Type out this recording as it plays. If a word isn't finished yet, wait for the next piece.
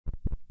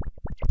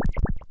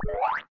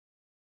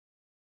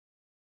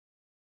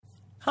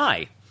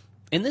Hi!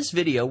 In this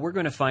video, we're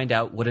going to find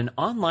out what an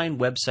online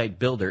website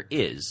builder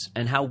is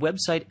and how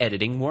website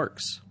editing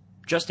works.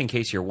 Just in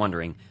case you're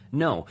wondering,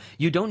 no,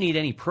 you don't need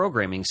any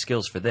programming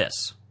skills for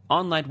this.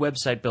 Online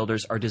website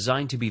builders are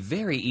designed to be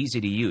very easy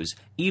to use,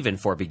 even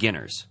for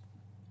beginners.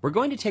 We're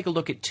going to take a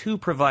look at two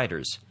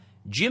providers,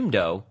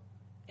 Jimdo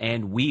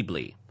and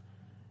Weebly.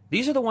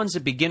 These are the ones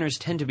that beginners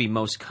tend to be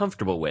most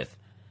comfortable with.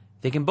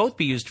 They can both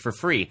be used for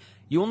free.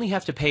 You only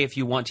have to pay if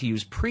you want to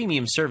use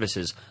premium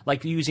services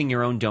like using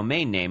your own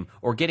domain name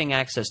or getting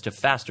access to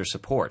faster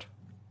support.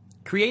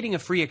 Creating a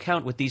free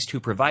account with these two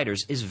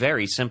providers is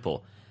very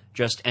simple.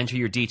 Just enter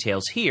your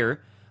details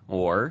here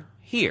or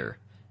here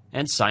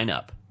and sign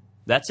up.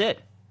 That's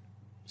it.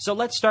 So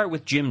let's start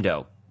with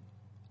Jimdo.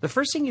 The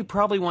first thing you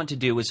probably want to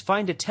do is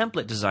find a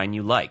template design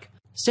you like.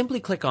 Simply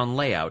click on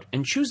Layout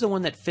and choose the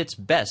one that fits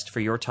best for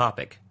your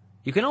topic.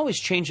 You can always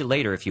change it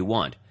later if you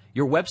want.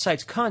 Your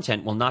website's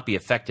content will not be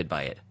affected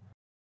by it.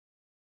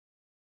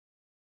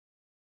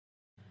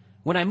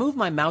 When I move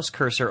my mouse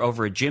cursor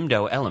over a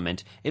Jimdo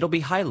element, it'll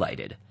be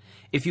highlighted.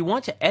 If you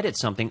want to edit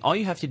something, all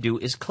you have to do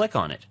is click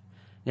on it.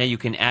 Now you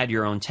can add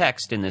your own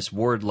text in this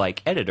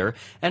Word-like editor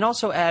and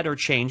also add or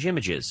change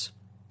images.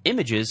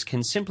 Images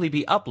can simply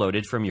be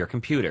uploaded from your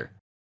computer.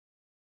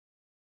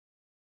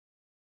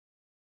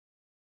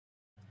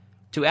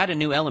 To add a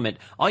new element,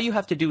 all you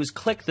have to do is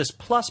click this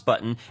plus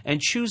button and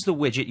choose the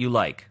widget you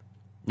like.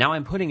 Now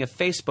I'm putting a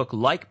Facebook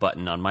like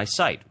button on my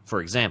site,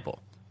 for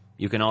example.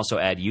 You can also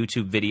add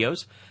YouTube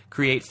videos,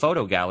 create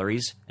photo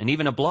galleries, and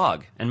even a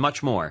blog, and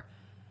much more.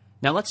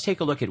 Now let's take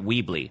a look at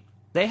Weebly.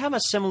 They have a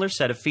similar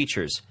set of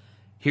features.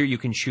 Here you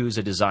can choose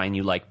a design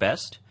you like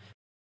best.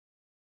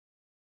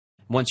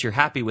 Once you're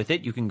happy with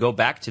it, you can go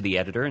back to the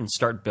editor and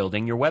start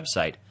building your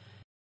website.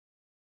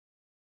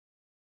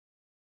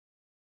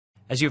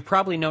 As you've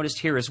probably noticed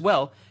here as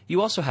well,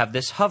 you also have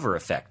this hover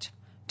effect.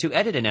 To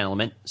edit an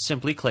element,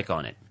 simply click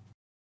on it.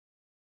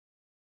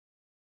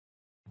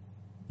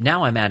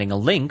 Now I'm adding a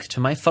link to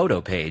my photo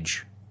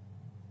page.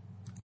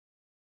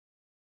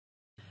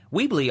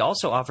 Weebly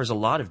also offers a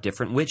lot of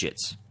different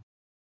widgets.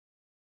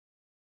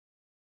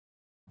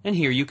 And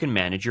here you can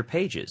manage your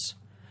pages.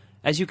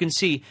 As you can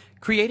see,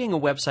 creating a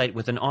website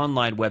with an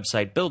online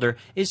website builder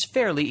is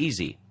fairly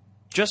easy.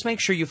 Just make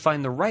sure you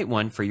find the right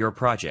one for your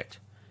project.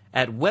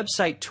 At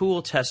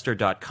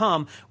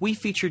websitetooltester.com, we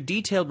feature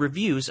detailed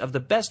reviews of the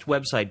best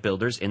website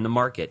builders in the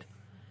market.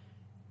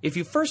 If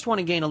you first want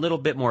to gain a little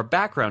bit more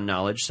background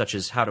knowledge, such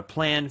as how to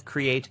plan,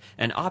 create,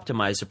 and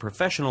optimize a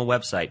professional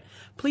website,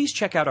 please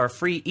check out our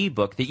free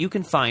ebook that you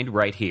can find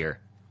right here.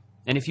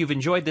 And if you've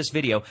enjoyed this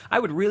video, I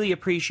would really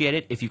appreciate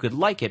it if you could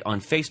like it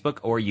on Facebook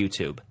or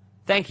YouTube.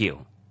 Thank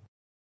you.